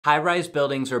High-rise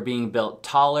buildings are being built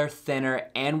taller,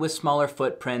 thinner, and with smaller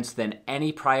footprints than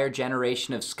any prior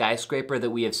generation of skyscraper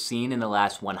that we have seen in the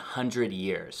last 100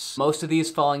 years. Most of these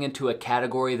falling into a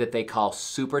category that they call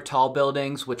super tall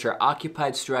buildings, which are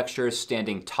occupied structures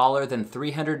standing taller than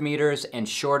 300 meters and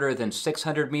shorter than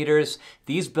 600 meters.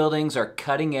 These buildings are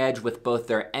cutting edge with both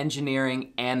their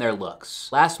engineering and their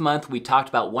looks. Last month, we talked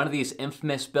about one of these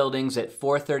infamous buildings at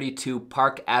 432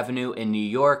 Park Avenue in New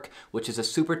York, which is a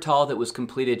super tall that was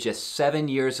completed just 7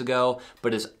 years ago,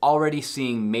 but is already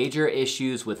seeing major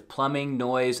issues with plumbing,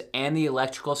 noise, and the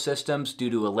electrical systems due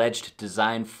to alleged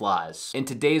design flaws. In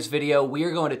today's video, we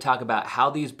are going to talk about how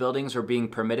these buildings are being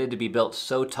permitted to be built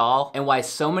so tall, and why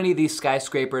so many of these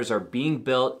skyscrapers are being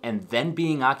built and then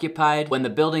being occupied when the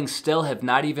buildings still have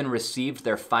not even received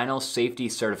their final safety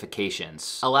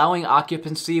certifications. Allowing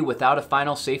occupancy without a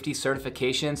final safety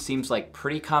certification seems like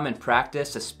pretty common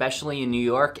practice, especially in New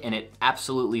York, and it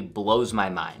absolutely blows my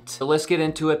mind. So let's get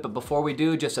into it, but before we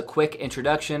do, just a quick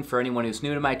introduction for anyone who's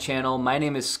new to my channel. My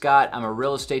name is Scott. I'm a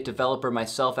real estate developer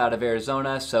myself out of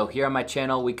Arizona, so here on my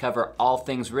channel we cover all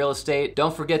things real estate.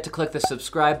 Don't forget to click the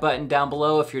subscribe button down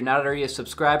below if you're not already a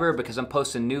subscriber, because I'm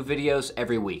posting new videos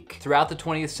every week. Throughout the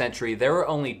 20th century, there were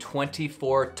only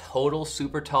 24 total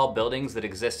super tall buildings that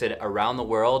existed around the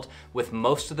world, with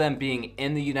most of them being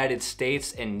in the United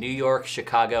States in New York,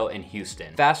 Chicago, and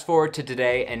Houston. Fast forward to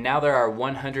today, and now there are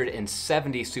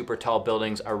 170 super tall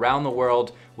buildings around the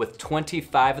world, with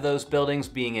 25 of those buildings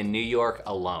being in New York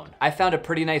alone. I found a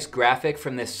pretty nice graphic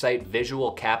from this site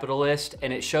Visual Capitalist,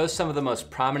 and it shows some of the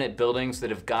most prominent buildings that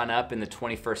have gone up in the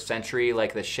 21st century,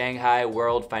 like the Shanghai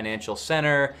World Financial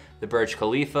Center, the Burj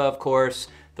Khalifa, of course,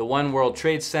 the One World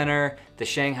Trade Center, the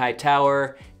Shanghai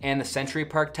Tower, and the Century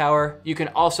Park Tower. You can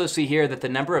also see here that the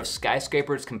number of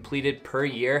skyscrapers completed per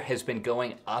year has been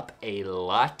going up a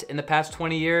lot in the past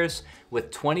 20 years,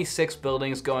 with 26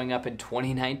 buildings going up in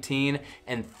 2019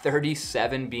 and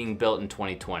 37 being built in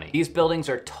 2020. These buildings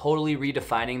are totally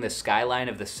redefining the skyline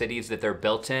of the cities that they're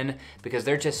built in, because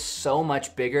they're just so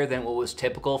much bigger than what was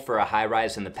typical for a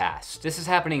high-rise in the past. This is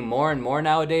happening more and more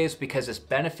nowadays because it's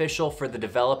beneficial for the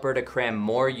developer to cram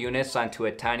more units onto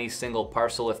a tiny single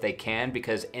parcel if they can,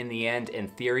 because in the end, in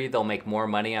theory, they'll make more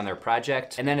money on their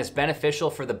project. And then it's beneficial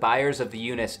for the buyers of the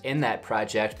units in that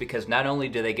project, because not only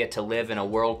do they get to live in a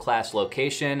world-class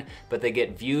location, but they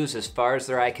get views as far as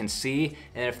their eye can see.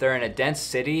 And if they're in a dense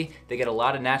city, they get a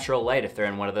lot of natural light if they're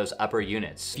in one of those upper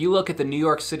units. If you look at the New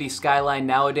York City skyline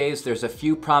nowadays, there's a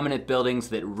few prominent buildings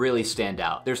that really stand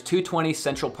out. There's 220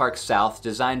 Central Park South,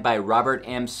 designed by Robert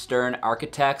M. Stern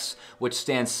Architects, which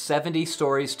stands 70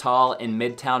 stories tall in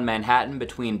Midtown Manhattan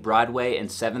between Broadway and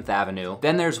 7th Avenue.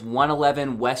 Then there's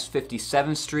 111 West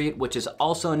 57th Street, which is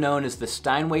also known as the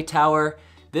Steinway Tower.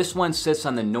 This one sits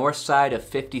on the north side of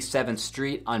 57th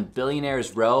Street on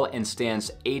Billionaires Row and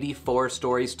stands 84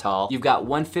 stories tall. You've got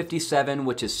 157,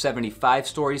 which is 75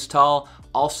 stories tall,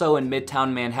 also in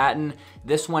Midtown Manhattan.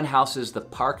 This one houses the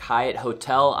Park Hyatt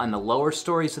Hotel on the lower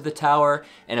stories of the tower,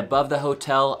 and above the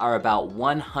hotel are about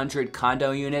 100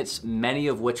 condo units, many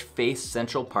of which face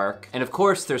Central Park. And of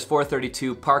course, there's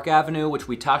 432 Park Avenue, which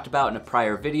we talked about in a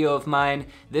prior video of mine.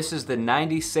 This is the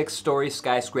 96-story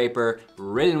skyscraper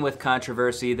ridden with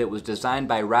controversy that was designed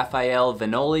by Raphael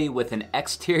Vanoli with an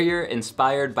exterior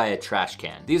inspired by a trash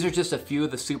can. These are just a few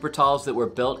of the super talls that were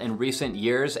built in recent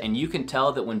years, and you can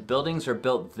tell that when buildings are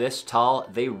built this tall,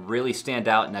 they really stand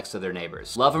out next to their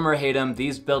neighbors. Love them or hate them,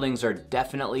 these buildings are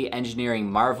definitely engineering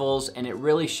marvels, and it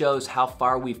really shows how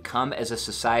far we've come as a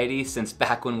society since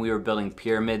back when we were building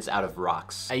pyramids out of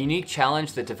rocks. A unique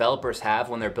challenge that developers have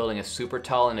when they're building a super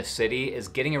tall in a city is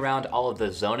getting around all of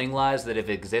the zoning laws that have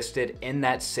existed in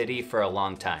that city for a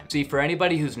long time. See, for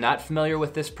anybody who's not familiar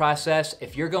with this process,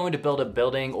 if you're going to build a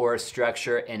building or a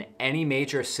structure in any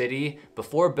major city,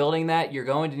 before building that, you're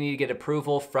going to need to get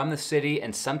approval from the city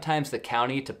and sometimes the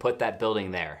county to put that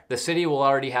building there. The city will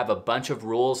already have a bunch of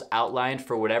rules outlined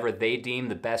for whatever they deem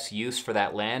the best use for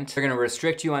that land. They're going to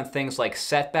restrict you on things like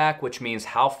setback, which means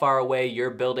how far away your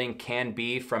building can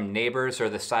be from neighbors or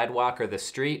the sidewalk or the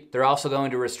street. They're also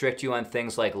going to restrict you on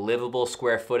things like livable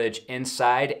square footage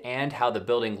inside and how the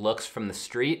building looks from the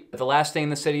street. But the last thing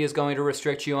the city is going to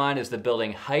restrict you on is the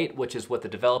building height, which is what the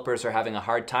developers are having a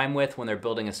hard time with when they're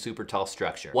building a super tall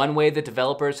structure. One way that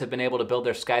developers have been able to build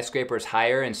their skyscrapers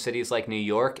higher in cities like New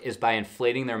York is by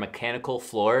inflating their mechanical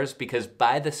floors, because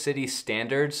by the city's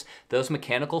standards, those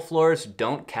mechanical floors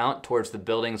don't count towards the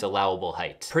building's allowable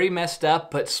height. Pretty messed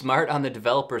up, but smart on the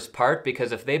developer's part,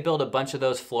 because if they build a bunch of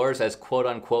those floors as quote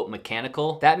unquote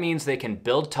mechanical, that means they can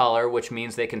build taller, which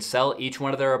means they can sell each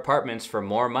one of their apartments for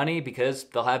more money because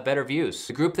they'll have better views.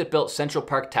 The group that built Central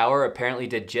Park Tower apparently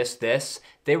did just this.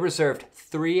 they reserved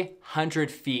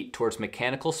 300 feet towards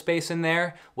mechanical space in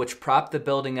there, which propped the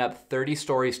building up 30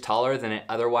 stories taller than it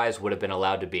otherwise would have been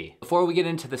allowed to be. Before we get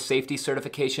into the safety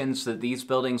certifications that these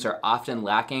buildings are often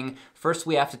lacking, first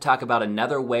we have to talk about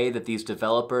another way that these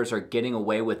developers are getting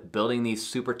away with building these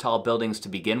super tall buildings to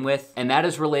begin with, and that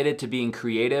is related to being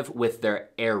creative with their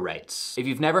air rights. If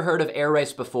you've never heard of air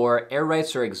rights before, air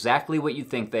rights are exactly what you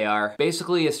think they are.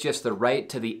 Basically, it's just the right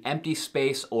to the empty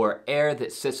space or air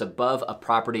that sits above a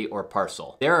property or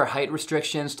parcel. There are height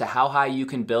restrictions to how high you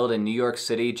can build in New York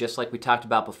City, just like we talked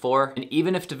about before, and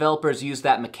even if developers use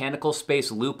that mechanical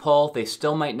space loophole, they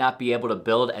still might not be able to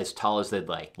build as tall as they'd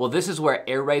like. Well, this is where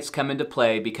air rights come into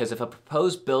play, because if a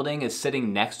proposed building is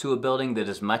sitting next to a building that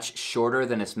is much shorter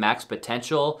than its max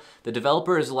potential, the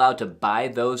developer is allowed to buy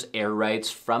those air rights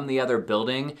from the other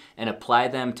building and apply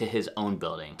them to his own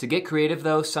building. To get creative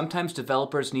though, sometimes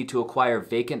developers need to acquire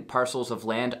vacant parcels of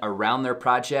land around their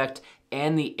project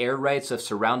and the air rights of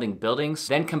surrounding buildings,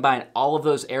 then combine all of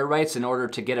those air rights in order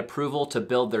to get approval to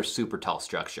build their super tall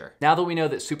structure. Now that we know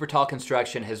that super tall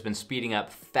construction has been speeding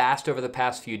up fast over the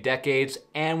past few decades,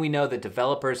 and we know that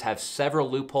developers have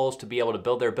several loopholes to be able to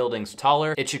build their buildings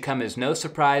taller, it should come as no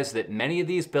surprise that many of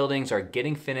these buildings are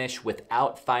getting finished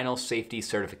without final safety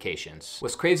certifications.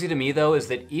 What's crazy to me though is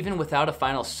that even without a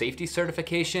final safety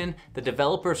certification, the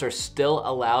developers are still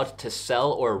allowed to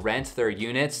sell or rent their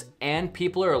units, and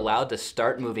people are allowed to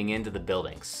start moving into the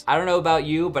buildings. I don't know about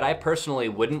you, but I personally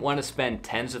wouldn't want to spend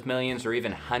tens of millions or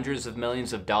even hundreds of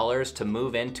millions of dollars to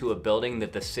move into a building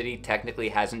that the city technically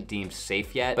hasn't deemed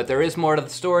safe yet. But there is more to the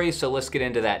story, so let's get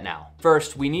into that now.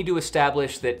 First, we need to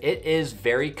establish that it is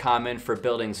very common for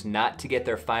buildings not to get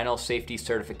their final safety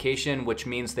certification, which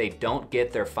means they don't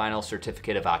get their final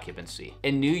certificate of occupancy.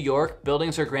 In New York,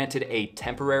 buildings are granted a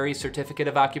temporary certificate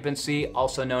of occupancy,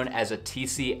 also known as a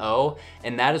TCO,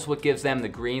 and that is what gives them the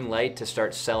green light to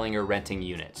start selling or renting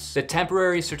units. The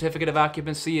temporary certificate of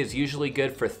occupancy is usually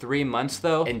good for 3 months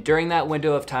though, and during that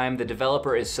window of time, the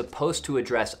developer is supposed to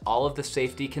address all of the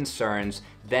safety concerns,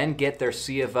 then get their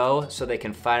C of O so they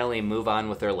can finally move on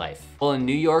with their life. Well, in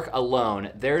New York alone,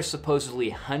 there's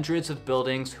supposedly hundreds of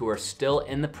buildings who are still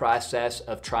in the process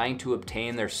of trying to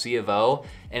obtain their C of O,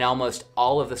 and almost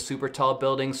all of the super tall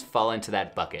buildings fall into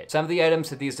that bucket. Some of the items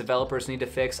that these developers need to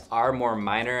fix are more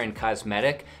minor and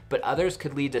cosmetic, but others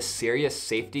could lead to serious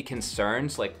safety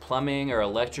concerns like plumbing or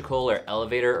electrical or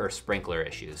elevator or sprinkler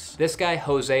issues. This guy,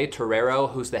 Jose Torrero,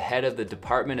 who's the head of the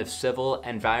Department of Civil,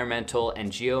 Environmental,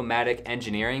 and Geomatic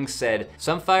Engineering, said,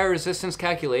 "Some fire resistance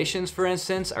calculations, for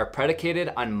instance, are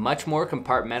predicated on much more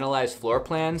compartmentalized floor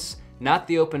plans, not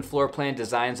the open floor plan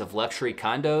designs of luxury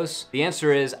condos. The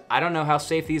answer is, I don't know how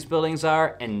safe these buildings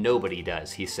are, and nobody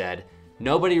does," he said.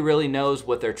 Nobody really knows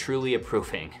what they're truly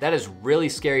approving. That is really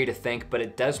scary to think, but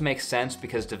it does make sense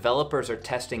because developers are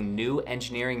testing new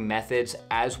engineering methods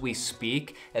as we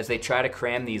speak as they try to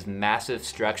cram these massive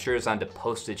structures onto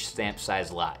postage stamp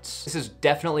size lots. This is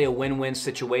definitely a win-win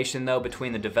situation though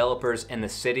between the developers and the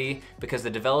city, because the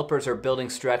developers are building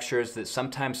structures that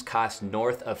sometimes cost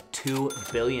north of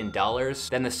 $2 billion.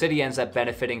 Then the city ends up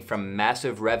benefiting from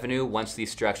massive revenue once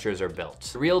these structures are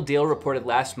built. The Real Deal reported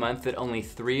last month that only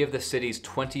 3 of the city's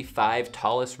 25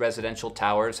 tallest residential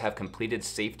towers have completed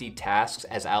safety tasks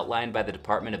as outlined by the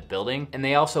Department of Building. And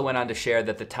they also went on to share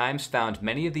that the Times found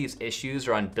many of these issues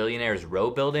are on Billionaires Row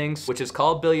buildings, which is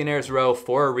called Billionaires Row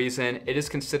for a reason. It is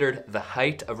considered the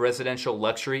height of residential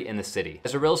luxury in the city.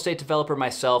 As a real estate developer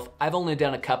myself, I've only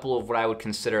done a couple of what I would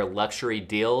consider luxury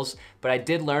deals, but I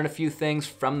did learn a few things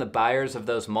from the buyers of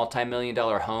those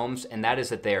multi-million-dollar homes, and that is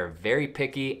that they are very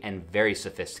picky and very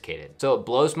sophisticated. So it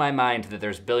blows my mind that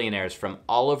there's billionaires from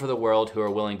all over the world who are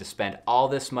willing to spend all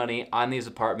this money on these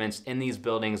apartments in these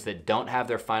buildings that don't have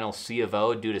their final C of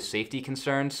O due to safety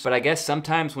concerns. But I guess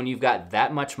sometimes when you've got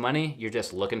that much money, you're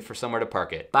just looking for somewhere to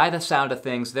park it. By the sound of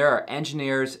things, there are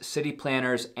engineers, city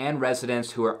planners, and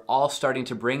residents who are all starting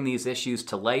to bring these issues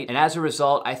to light. And as a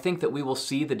result, I think that we will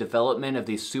see the development of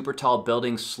these super tall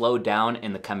buildings slow down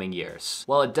in the coming years.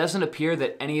 While it doesn't appear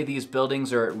that any of these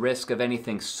buildings are at risk of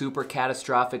anything super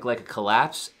catastrophic like a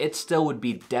collapse, it still would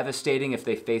be devastating if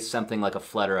they face something like a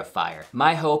flood or a fire.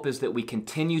 My hope is that we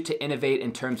continue to innovate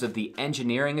in terms of the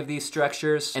engineering of these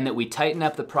structures, and that we tighten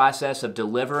up the process of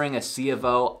delivering a C of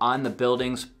O on the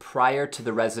buildings prior to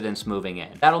the residents moving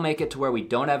in. That'll make it to where we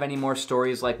don't have any more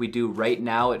stories like we do right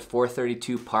now at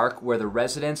 432 Park, where the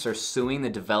residents are suing the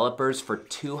developers for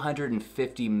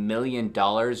 $250 million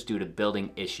due to building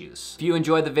issues. If you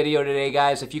enjoyed the video today,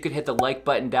 guys, if you could hit the like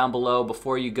button down below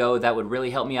before you go, that would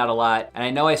really help me out a lot. And I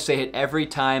know I say it every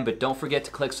time, but but don't forget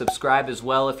to click subscribe as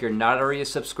well if you're not already a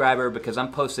subscriber, because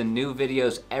I'm posting new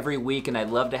videos every week and I'd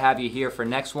love to have you here for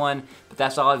next one. But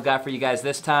that's all I've got for you guys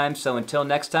this time, so until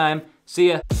next time,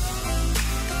 see ya.